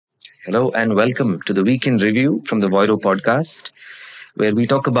Hello and welcome to the Weekend Review from the Voiro podcast, where we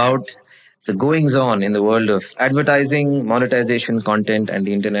talk about the goings on in the world of advertising, monetization, content, and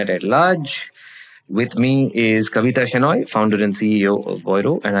the internet at large. With me is Kavita Shenoy, founder and CEO of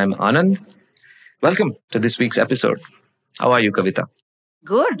Voiro, and I'm Anand. Welcome to this week's episode. How are you, Kavita?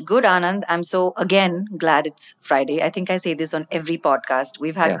 Good, Anand. I'm so again glad it's Friday. I think I say this on every podcast.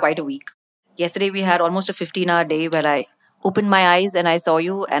 We've had Yeah. quite a week. Yesterday we had almost a 15-hour day where I opened my eyes and I saw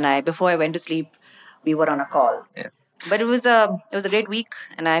you, and I before I went to sleep, we were on a call. Yeah. But it was a great week,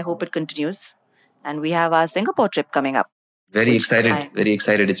 and I hope it continues. And we have our Singapore trip coming up. Very Which excited. I- Very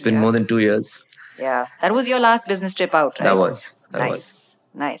excited. It's been Yeah. more than 2 years. Yeah, that was your last business trip out, right? That was.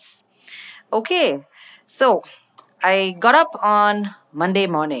 Nice. Okay, so I got up on Monday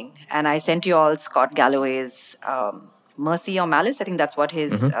morning and I sent you all Scott Galloway's Mercy or Malice. I think that's what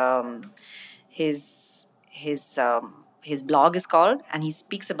his blog is called, and he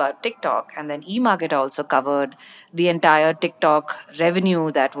speaks about TikTok. And then eMarketer also covered the entire TikTok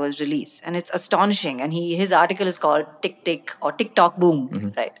revenue that was released, and it's astonishing. And his article is called Tick Tick or TikTok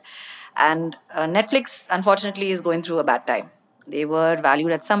Boom, right? And Netflix, unfortunately, is going through a bad time. They were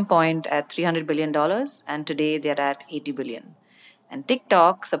valued at some point at $300 billion, and today they're at $80 billion. And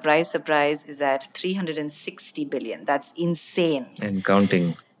TikTok, surprise, surprise, is at $360 billion. That's insane. And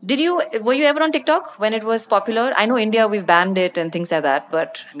counting. Were you ever on TikTok when it was popular? I know India, we've banned it and things like that,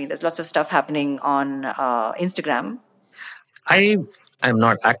 but I mean, there's lots of stuff happening on Instagram. I am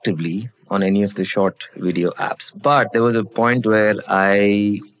not actively on any of the short video apps, but there was a point where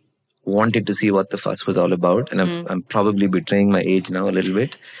I wanted to see what the fuss was all about, and I'm probably betraying my age now a little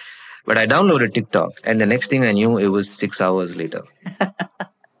bit. But I downloaded TikTok, and the next thing I knew, it was 6 hours later.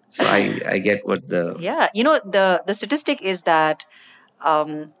 So I get what the Yeah, the statistic is that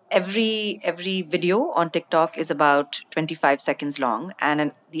every video on TikTok is about 25 seconds long,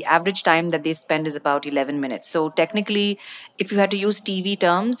 and the average time that they spend is about 11 minutes. So technically, if you had to use TV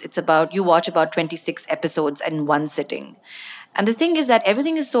terms, you watch about 26 episodes in one sitting. And the thing is that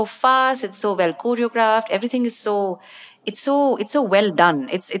everything is so fast, it's so well choreographed, everything is it's so well done.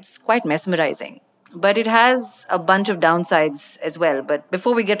 It's quite mesmerizing. But it has a bunch of downsides as well. But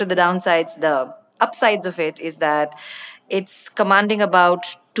before we get to the downsides, the upsides of it is that it's commanding about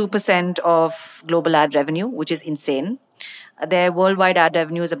 2% of global ad revenue, which is insane. Their worldwide ad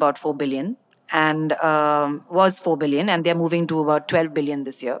revenue is about 4 billion and was 4 billion, and they're moving to about 12 billion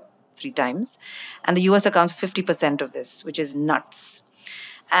this year, 3 times. And the US accounts for 50% of this, which is nuts.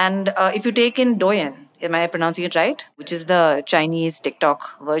 And if you take in Douyin, am I pronouncing it right? Which is the Chinese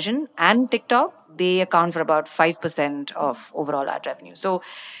TikTok version, and TikTok, they account for about 5% of overall ad revenue. So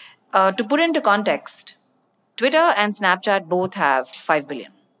to put into context, Twitter and Snapchat both have 5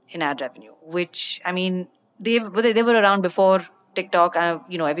 billion in ad revenue, which, I mean, they were around before TikTok.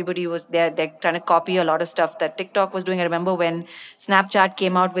 Everybody was there. They're trying to copy a lot of stuff that TikTok was doing. I remember when Snapchat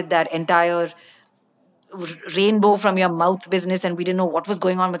came out with that entire rainbow from your mouth business, and we didn't know what was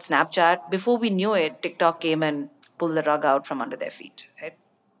going on with Snapchat. Before we knew it, TikTok came and pulled the rug out from under their feet, right?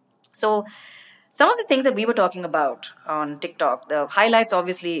 So some of the things that we were talking about on TikTok, the highlights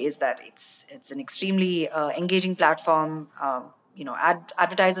obviously is that it's an extremely engaging platform.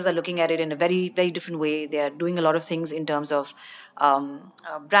 Advertisers are looking at it in a very, very different way. They are doing a lot of things in terms of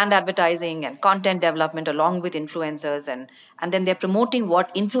brand advertising and content development along with influencers, and then they're promoting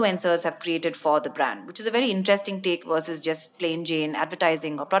what influencers have created for the brand, which is a very interesting take versus just plain Jane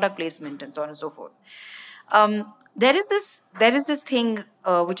advertising or product placement and so on and so forth. There is this thing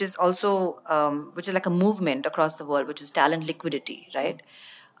which is also which is like a movement across the world, which is talent liquidity, right?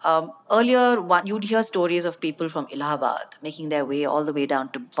 Earlier, you'd hear stories of people from Allahabad making their way all the way down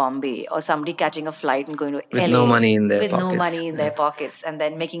to Bombay, or somebody catching a flight and going to with LA no money in their with pockets. no money in their pockets, and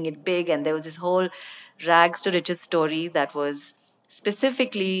then making it big. And there was this whole rags to riches story that was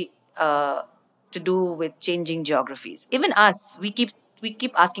specifically to do with changing geographies. Even us, we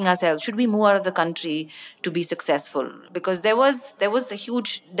keep asking ourselves, should we move out of the country to be successful? Because there were a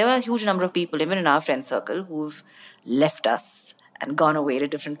huge number of people, even in our friend circle, who've left us and gone away to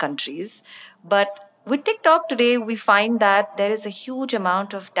different countries. But with TikTok today, we find that there is a huge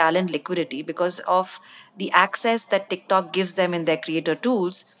amount of talent liquidity because of the access that TikTok gives them in their creator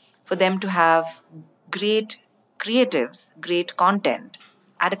tools for them to have great creatives, great content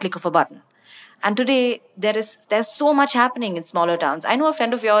at a click of a button. And today there's so much happening in smaller towns. I know a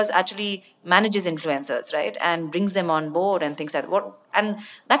friend of yours actually manages influencers, right, and brings them on board and things like that. And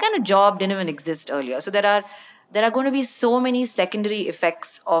that kind of job didn't even exist earlier. So there are going to be so many secondary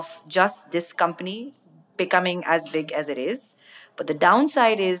effects of just this company becoming as big as it is. But the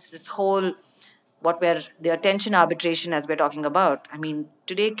downside is this whole the attention arbitration as we're talking about. I mean,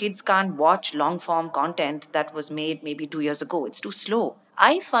 today kids can't watch long form content that was made maybe 2 years ago. It's too slow.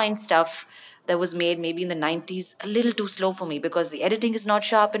 I find stuff that was made maybe in the 90s a little too slow for me because the editing is not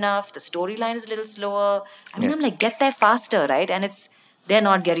sharp enough, the storyline is a little slower. I mean, Yeah. I'm like, get there faster, right? And they're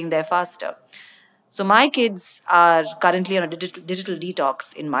not getting there faster. So my kids are currently on a digital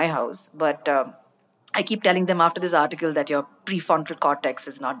detox in my house, but I keep telling them after this article that your prefrontal cortex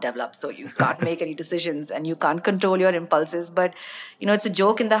is not developed, so you can't make any decisions and you can't control your impulses. But it's a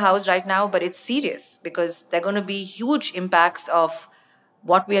joke in the house right now, but it's serious because there are going to be huge impacts of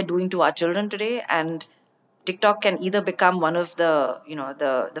what we are doing to our children today, and TikTok can either become one of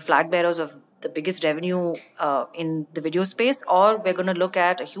the flag bearers of the biggest revenue in the video space, or we're going to look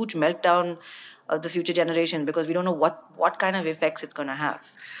at a huge meltdown of the future generation because we don't know what kind of effects it's going to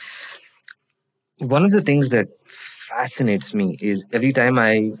have. One of the things that fascinates me is every time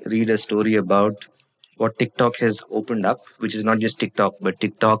I read a story about what TikTok has opened up, which is not just TikTok, but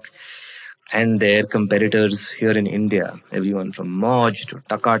TikTok and their competitors here in India, everyone from Moj to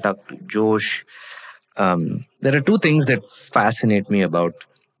Takatak to Josh. There are two things that fascinate me about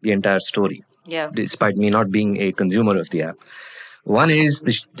the entire story, Yeah. despite me not being a consumer of the app. One is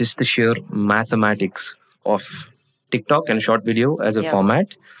the sheer mathematics of TikTok and short video as a Yeah.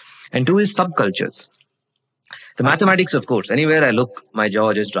 format, and two is subcultures. The mathematics, of course, anywhere I look, my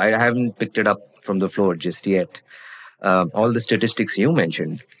jaw just right. I haven't picked it up from the floor just yet. All the statistics you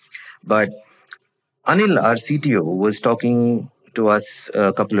mentioned, but Anil, our CTO, was talking to us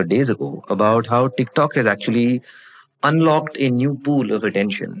a couple of days ago about how TikTok has actually unlocked a new pool of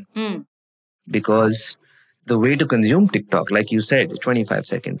attention because the way to consume TikTok, like you said, 25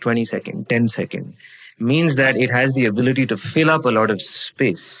 second, 20 second, 10 second, means that it has the ability to fill up a lot of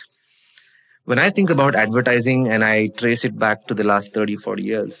space. When I think about advertising and I trace it back to the last 30, 40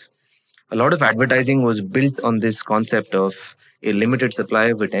 years, a lot of advertising was built on this concept of a limited supply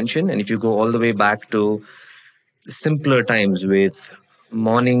of attention. And if you go all the way back to simpler times with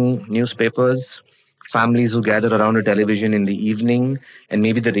morning newspapers, families who gather around a television in the evening, and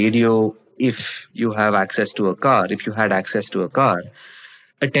maybe the radio if you have access to a car, if you had access to a car,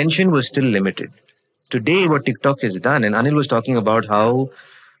 attention was still limited. Today, what TikTok has done, and Anil was talking about how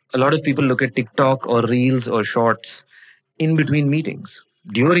a lot of people look at TikTok or reels or shorts in between meetings,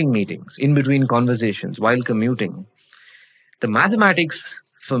 during meetings, in between conversations, while commuting. The mathematics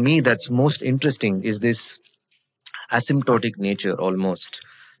for me that's most interesting is this asymptotic nature almost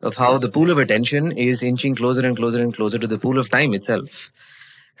of how the pool of attention is inching closer and closer and closer to the pool of time itself.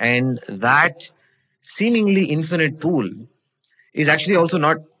 And that seemingly infinite pool is actually also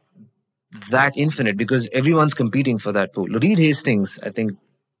not that infinite because everyone's competing for that pool. Reed Hastings, I think,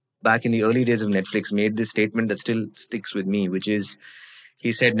 back in the early days of Netflix, made this statement that still sticks with me, which is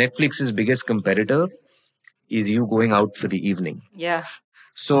he said Netflix's biggest competitor is you going out for the evening. Yeah.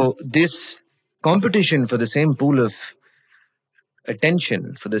 So this competition for the same pool of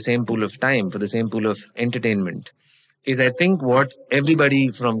attention, for the same pool of time, for the same pool of entertainment is, I think, what everybody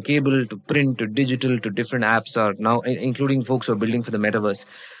from cable to print to digital to different apps are now, including folks who are building for the metaverse,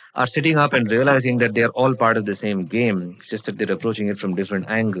 are sitting up and realizing that they're all part of the same game. It's just that they're approaching it from different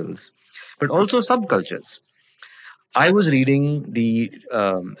angles. But also subcultures. I was reading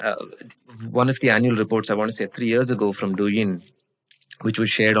one of the annual reports, I want to say 3 years ago from Douyin, which was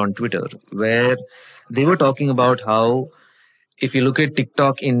shared on Twitter, where they were talking about how if you look at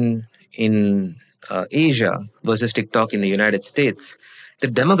TikTok in Asia versus TikTok in the United States, the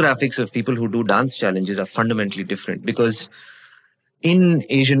demographics of people who do dance challenges are fundamentally different because in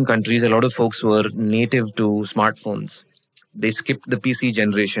Asian countries, a lot of folks were native to smartphones. They skipped the PC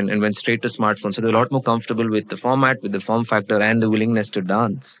generation and went straight to smartphones. So they're a lot more comfortable with the format, with the form factor, and the willingness to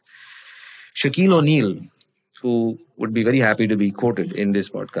dance. Shaquille O'Neal, who would be very happy to be quoted in this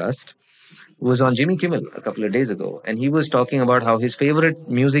podcast, was on Jimmy Kimmel a couple of days ago. And he was talking about how his favorite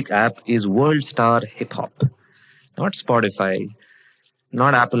music app is World Star Hip Hop. Not Spotify,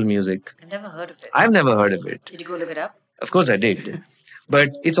 not Apple Music. I've never heard of it. I've never heard of it. Did you go look it up? Of course I did.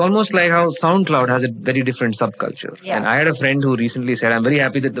 But it's almost like how SoundCloud has a very different subculture. Yeah. And I had a friend who recently said, I'm very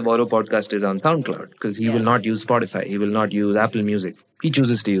happy that the Voro podcast is on SoundCloud because he will not use Spotify. He will not use Apple Music. He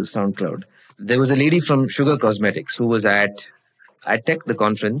chooses to use SoundCloud. There was a lady from Sugar Cosmetics who was at Tech, the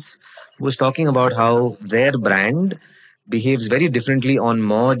conference, who was talking about how their brand behaves very differently on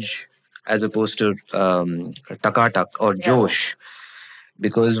Moj as opposed to Takatak or Josh.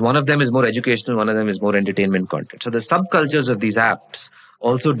 Because one of them is more educational, one of them is more entertainment content. So the subcultures of these apps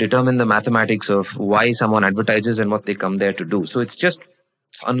also determine the mathematics of why someone advertises and what they come there to do. So it's just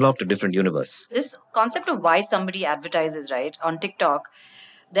unlocked a different universe. This concept of why somebody advertises, right, on TikTok,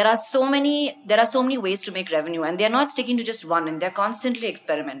 there are so many ways to make revenue, and they're not sticking to just one, and they're constantly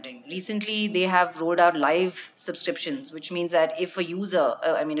experimenting. Recently they have rolled out live subscriptions, which means that if a user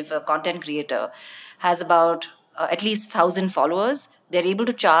if a content creator has about at least 1,000 followers, they're able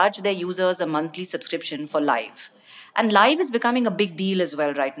to charge their users a monthly subscription for live. And live is becoming a big deal as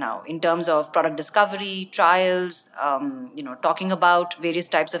well right now in terms of product discovery, trials, talking about various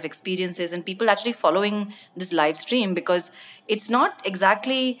types of experiences, and people actually following this live stream because it's not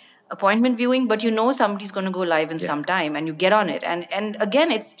exactly appointment viewing, but somebody's going to go live in some time, and you get on it. And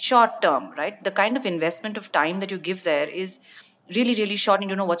again, it's short term, right? The kind of investment of time that you give there is really, really short, and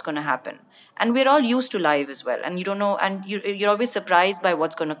you don't know what's going to happen. And we're all used to live as well, and you don't know, and you're always surprised by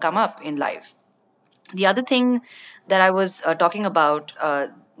what's going to come up in live. The other thing that I was talking about,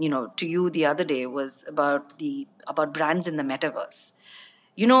 to you the other day was about brands in the metaverse.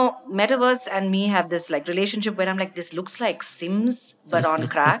 Metaverse and me have this like relationship where I'm like, this looks like Sims but on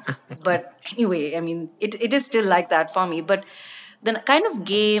crack. But anyway, I mean, it is still like that for me. But the kind of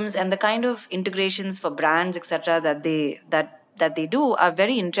games and the kind of integrations for brands, etc., that they do are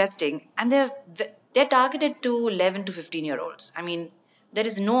very interesting, and they're targeted to 11 to 15-year-olds. I mean,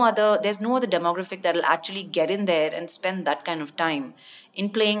 there's no other demographic that will actually get in there and spend that kind of time in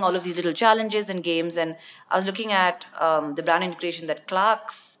playing all of these little challenges and games. And I was looking at the brand integration that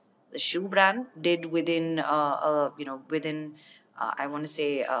Clarks, the shoe brand, did within I want to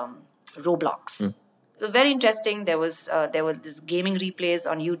say Roblox. It was very interesting. There were this gaming replays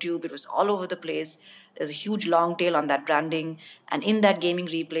on YouTube. It was all over the place. There's a huge long tail on that branding, and in that gaming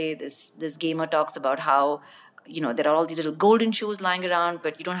replay, this gamer talks about how there are all these little golden shoes lying around,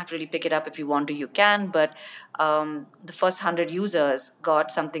 but you don't have to really pick it up. If you want to, you can. But the first 100 users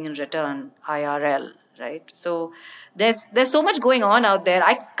got something in return, IRL, right? So there's so much going on out there.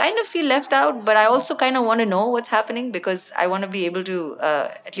 I kind of feel left out, but I also kind of want to know what's happening because I want to be able to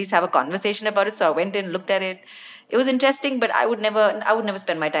at least have a conversation about it. So I went in, looked at it. It was interesting, but I would never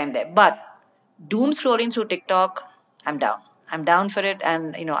spend my time there. But doom scrolling through TikTok, I'm down. I'm down for it,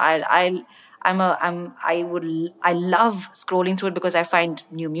 and I love scrolling through it because I find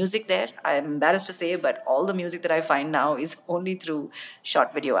new music there. I'm embarrassed to say, but all the music that I find now is only through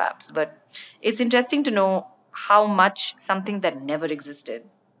short video apps. But it's interesting to know how much something that never existed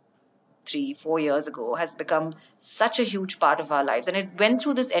 3-4 years ago has become such a huge part of our lives. And it went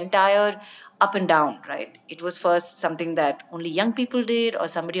through this entire up and down, right? It was first something that only young people did or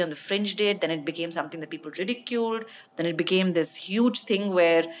somebody on the fringe did. Then it became something that people ridiculed. Then it became this huge thing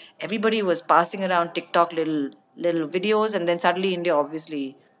where everybody was passing around TikTok little videos. And then suddenly India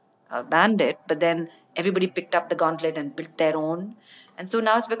obviously banned it. But then everybody picked up the gauntlet and built their own. And so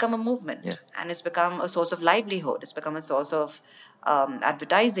now it's become a movement. Yeah. And it's become a source of livelihood. It's become a source of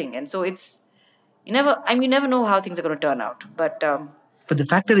advertising. And so you never know how things are going to turn out. But the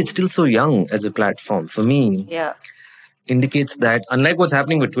fact that it's still so young as a platform, for me, indicates that unlike what's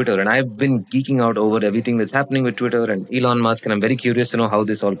happening with Twitter, and I've been geeking out over everything that's happening with Twitter and Elon Musk, and I'm very curious to know how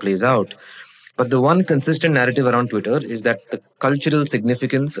this all plays out. But the one consistent narrative around Twitter is that the cultural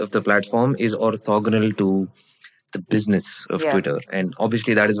significance of the platform is orthogonal to the business of Twitter. And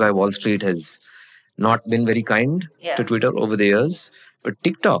obviously that is why Wall Street has not been very kind to Twitter over the years. But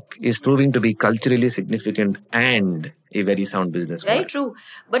TikTok is proving to be culturally significant and a very sound business. Very true.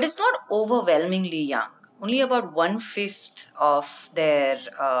 But it's not overwhelmingly young. Only about 1/5 of their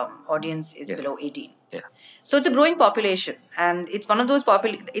audience is below 18. Yeah. So it's a growing population, and it's one of those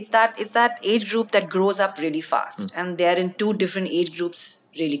it's that age group that grows up really fast, and they're in two different age groups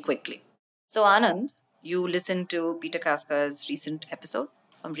really quickly. So Anand, you listened to Peter Kafka's recent episode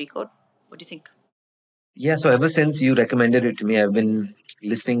from Recode. What do you think? Yeah, so ever since you recommended it to me, I've been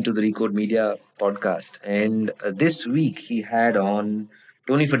listening to the Recode Media podcast. And this week he had on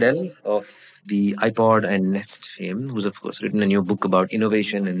Tony Fadell of the iPod and Nest fame, who's of course written a new book about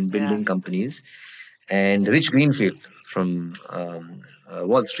innovation and building companies, and Rich Greenfield from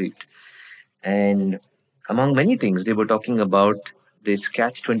Wall Street. And among many things, they were talking about this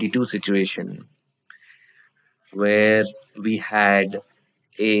catch-22 situation where we had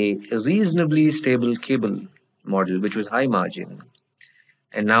a reasonably stable cable model, which was high margin.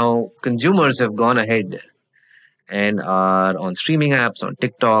 And now consumers have gone ahead and are on streaming apps, on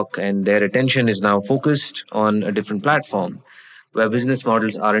TikTok, and their attention is now focused on a different platform where business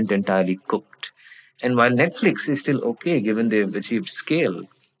models aren't entirely cooked. And while Netflix is still okay, given they've achieved scale,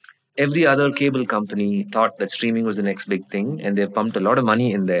 every other cable company thought that streaming was the next big thing, and they've pumped a lot of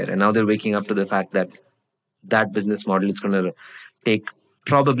money in there. And now they're waking up to the fact that that business model is going to take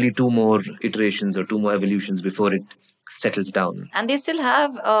probably 2 more iterations or 2 more evolutions before it settles down. And they still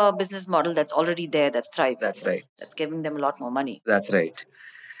have a business model that's already there, that's thriving. That's right. That's giving them a lot more money. That's right.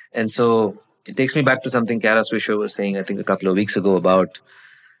 And so it takes me back to something Kara Swisher was saying, I think a couple of weeks ago, about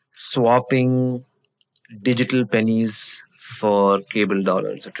swapping digital pennies for cable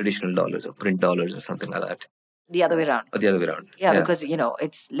dollars or traditional dollars or print dollars or something like that. The other way around. Or the other way around. Yeah, because,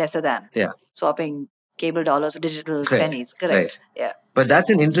 it's lesser than swapping cable dollars for digital pennies. Correct. Right. Yeah. But that's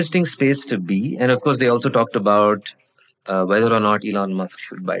an interesting space to be. And of course, they also talked about whether or not Elon Musk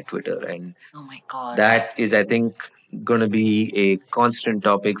should buy Twitter. And oh my God. That is, I think, going to be a constant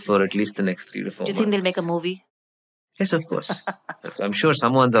topic for at least the next 3 to 4 months. Do you think they'll make a movie? Yes, of course. I'm sure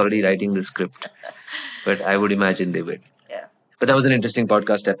someone's already writing the script, but I would imagine they would. Yeah. But that was an interesting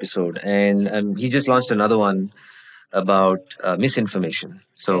podcast episode. And he just launched another one about misinformation.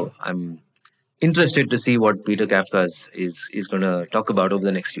 So I'm interested to see what Peter Kafka is going to talk about over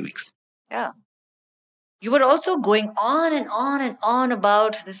the next few weeks. Yeah. You were also going on and on and on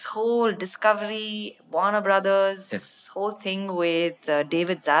about this whole Discovery, Warner Brothers, this whole thing with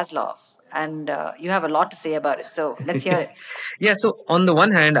David Zaslav. And you have a lot to say about it. So let's hear it. Yeah. So on the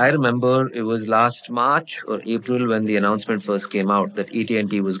one hand, I remember it was last March or April when the announcement first came out that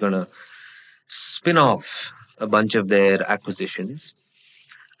AT&T was going to spin off a bunch of their acquisitions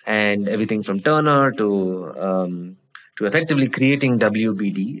and everything from Turner to effectively creating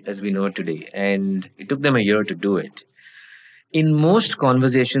WBD as we know it today. And it took them a year to do it. In most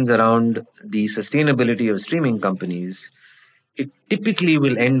conversations around the sustainability of streaming companies, it typically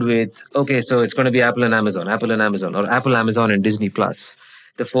will end with, okay, so it's going to be Apple and Amazon, or Apple, Amazon, and Disney Plus.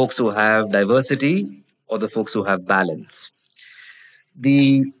 The folks who have diversity or the folks who have balance.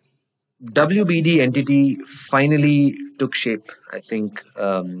 The WBD entity finally took shape, I think,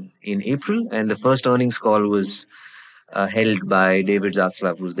 in April, and the first earnings call was held by David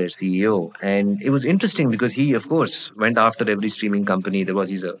Zaslav, who's their CEO. And it was interesting because he, of course, went after every streaming company.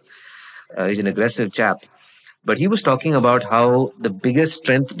 He's an aggressive chap. But he was talking about how the biggest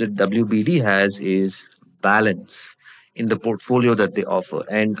strength that WBD has is balance in the portfolio that they offer.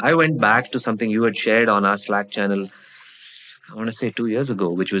 And I went back to something you had shared on our Slack channel, I want to say 2 years ago,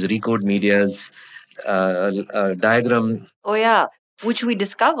 which was Recode Media's diagram. Oh, yeah. Which we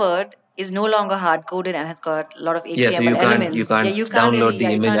discovered is no longer hard-coded and has got a lot of HTML elements. You can't download the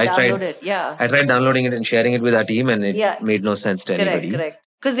image. I tried downloading it and sharing it with our team, and it made no sense to anybody. Correct.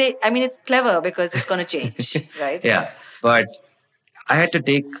 Because it's clever because it's going to change, right? Yeah. But I had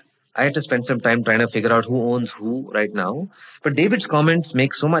to spend some time trying to figure out who owns who right now. But David's comments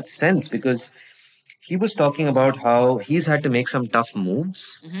make so much sense because he was talking about how he's had to make some tough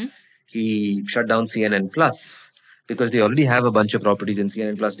moves. Mm-hmm. He shut down CNN Plus because they already have a bunch of properties and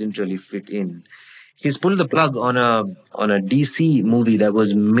CNN Plus didn't really fit in. He's pulled the plug on a DC movie that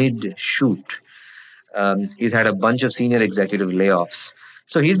was mid-shoot. He's had a bunch of senior executive layoffs.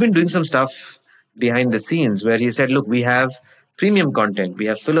 So he's been doing some stuff behind the scenes where he said, look, we have premium content, we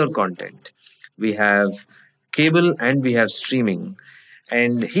have filler content, we have cable, and we have streaming.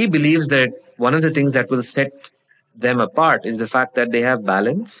 And he believes that one of the things that will set them apart is the fact that they have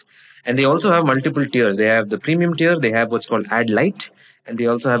balance. And they also have multiple tiers. They have the premium tier, they have what's called Ad Lite, and they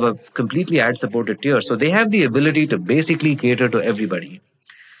also have a completely ad-supported tier. So they have the ability to basically cater to everybody.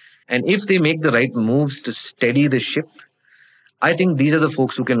 And if they make the right moves to steady the ship, I think these are the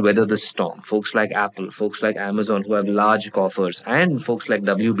folks who can weather the storm. Folks like Apple, folks like Amazon who have large coffers, and folks like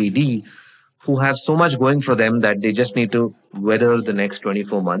WBD who have so much going for them that they just need to weather the next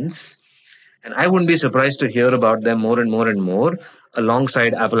 24 months. And I wouldn't be surprised to hear about them more and more and more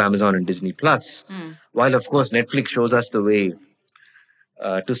alongside Apple, Amazon, and Disney Plus. While, of course, Netflix shows us the way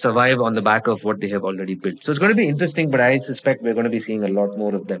to survive on the back of what they have already built. So it's going to be interesting, but I suspect we're going to be seeing a lot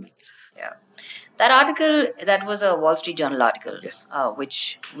more of them. Yeah. That article, that was a Wall Street Journal article, yes.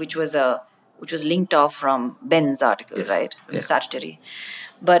 which was linked off from Ben's article, yes. right? Yes. Statutory.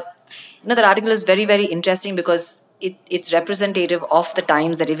 But that article is very, very interesting because it's representative of the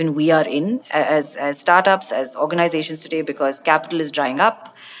times that even we are in as startups, as organizations today, because capital is drying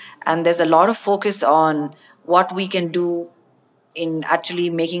up, and there's a lot of focus on what we can do in actually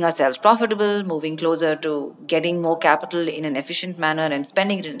making ourselves profitable, moving closer to getting more capital in an efficient manner and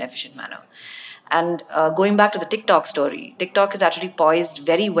spending it in an efficient manner. And going back to the TikTok story, TikTok is actually poised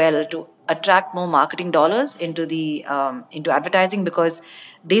very well to attract more marketing dollars into advertising because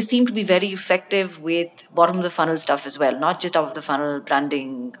they seem to be very effective with bottom of the funnel stuff as well, not just top of the funnel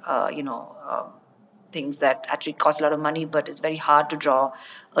branding, things that actually cost a lot of money, but it's very hard to draw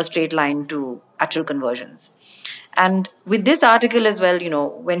a straight line to actual conversions. And with this article as well,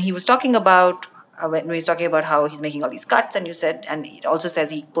 when he was talking about how he's making all these cuts, and it also says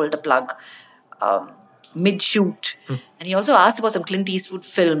he pulled a plug mid-shoot. And he also asked about some Clint Eastwood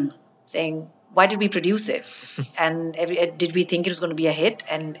film, saying, why did we produce it? And did we think it was going to be a hit?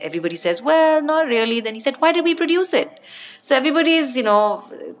 And everybody says, well, not really. Then he said, why did we produce it? So everybody's,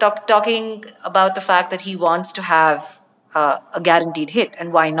 talking about the fact that he wants to have a guaranteed hit,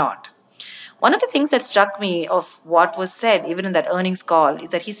 and why not? One of the things that struck me of what was said, even in that earnings call, is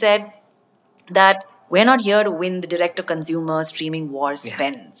that he said that we're not here to win the direct to consumer streaming war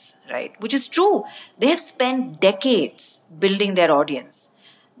spends, right? Which is true. They have spent decades building their audience.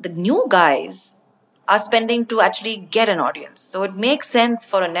 The new guys are spending to actually get an audience. So it makes sense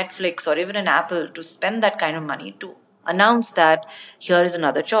for a Netflix or even an Apple to spend that kind of money to announce that here is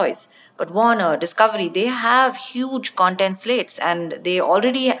another choice. But Warner, Discovery, they have huge content slates and they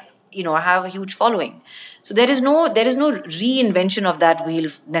already have a huge following. So there is no reinvention of that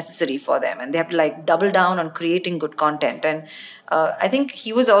wheel necessary for them, and they have to like double down on creating good content. And I think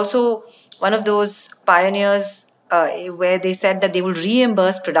he was also one of those pioneers where they said that they will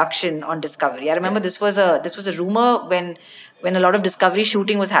reimburse production on Discovery. I remember this was a rumor when a lot of Discovery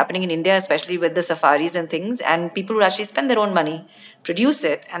shooting was happening in India, especially with the safaris and things, and people would actually spend their own money, produce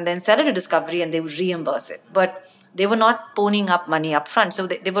it, and then sell it to Discovery, and they would reimburse it. But they were not ponying up money up front. So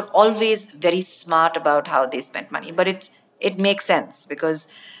they were always very smart about how they spent money. But it makes sense because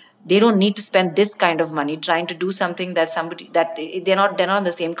they don't need to spend this kind of money trying to do something that they're not on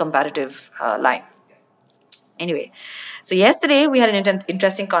the same comparative line. Anyway, so yesterday we had an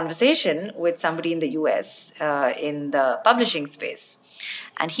interesting conversation with somebody in the US in the publishing space.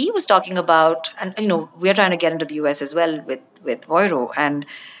 And he was talking about, and we are trying to get into the US as well with Voiro, and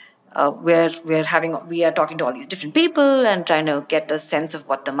we are talking to all these different people and trying to get a sense of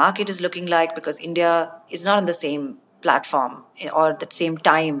what the market is looking like, because India is not on the same platform or the same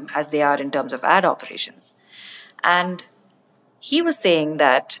time as they are in terms of ad operations. And he was saying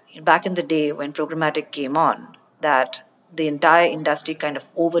that back in the day when programmatic came on, that the entire industry kind of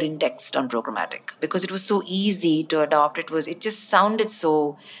over-indexed on programmatic because it was so easy to adopt. It sounded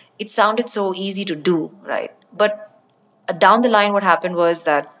so easy to do, right? But down the line, what happened was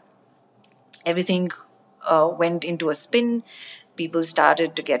that everything went into a spin. People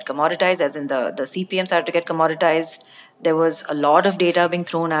started to get commoditized, as in the CPM started to get commoditized. There was a lot of data being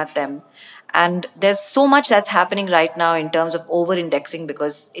thrown at them. And there's so much that's happening right now in terms of over-indexing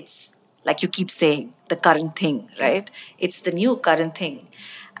because it's, like you keep saying, the current thing, right? It's the new current thing.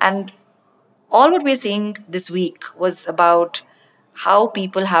 And all what we're seeing this week was about how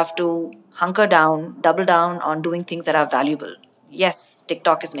people have to hunker down, double down on doing things that are valuable. Yes,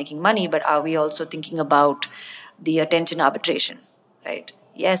 TikTok is making money, but are we also thinking about the attention arbitration, right?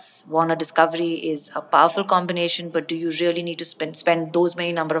 Yes, Warner Discovery is a powerful combination, but do you really need to spend those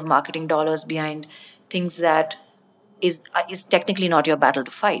many number of marketing dollars behind things that is technically not your battle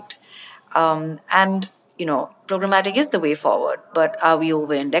to fight? And programmatic is the way forward, but are we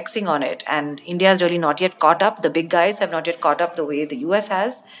over-indexing on it? And India has really not yet caught up. The big guys have not yet caught up the way the US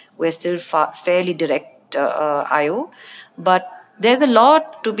has. We're still fairly direct IO, but there's a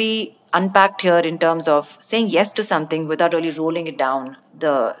lot to be unpacked here in terms of saying yes to something without really rolling it down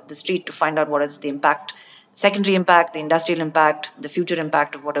the street to find out what is the impact, secondary impact, the industrial impact, the future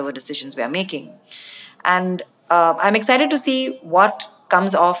impact of whatever decisions we are making. And I'm excited to see what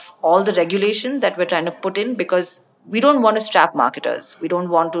comes off all the regulation that we're trying to put in, because we don't want to strap marketers. We don't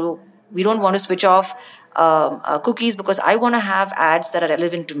want to switch off cookies, because I want to have ads that are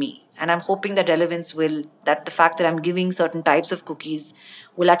relevant to me. And I'm hoping that that the fact that I'm giving certain types of cookies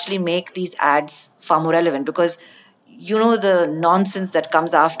will actually make these ads far more relevant, because the nonsense that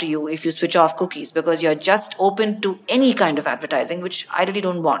comes after you if you switch off cookies, because you're just open to any kind of advertising, which I really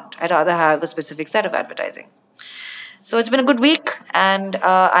don't want. I'd rather have a specific set of advertising. So it's been a good week, and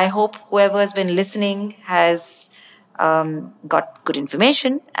I hope whoever has been listening has got good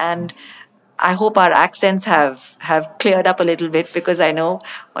information, and I hope our accents have cleared up a little bit, because I know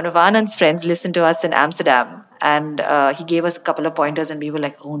one of Anand's friends listened to us in Amsterdam, and he gave us a couple of pointers, and we were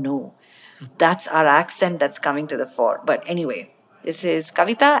like, oh no, that's our accent that's coming to the fore. But anyway, this is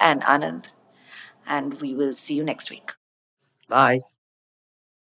Kavita and Anand, and we will see you next week. Bye.